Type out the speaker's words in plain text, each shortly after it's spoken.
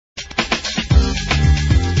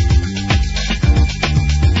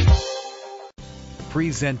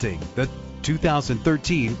Presenting the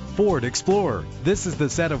 2013 Ford Explorer. This is the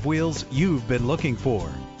set of wheels you've been looking for.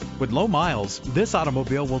 With low miles, this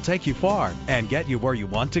automobile will take you far and get you where you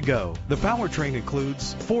want to go. The powertrain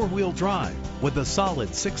includes four-wheel drive with a solid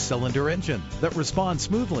 6-cylinder engine that responds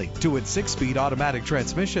smoothly to its 6-speed automatic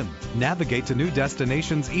transmission. Navigate to new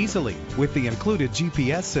destinations easily with the included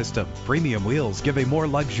GPS system. Premium wheels give a more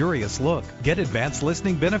luxurious look. Get advanced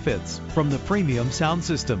listening benefits from the premium sound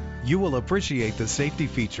system. You will appreciate the safety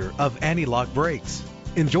feature of anti-lock brakes.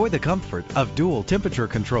 Enjoy the comfort of dual temperature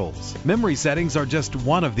controls. Memory settings are just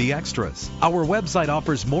one of the extras. Our website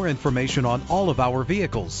offers more information on all of our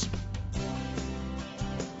vehicles.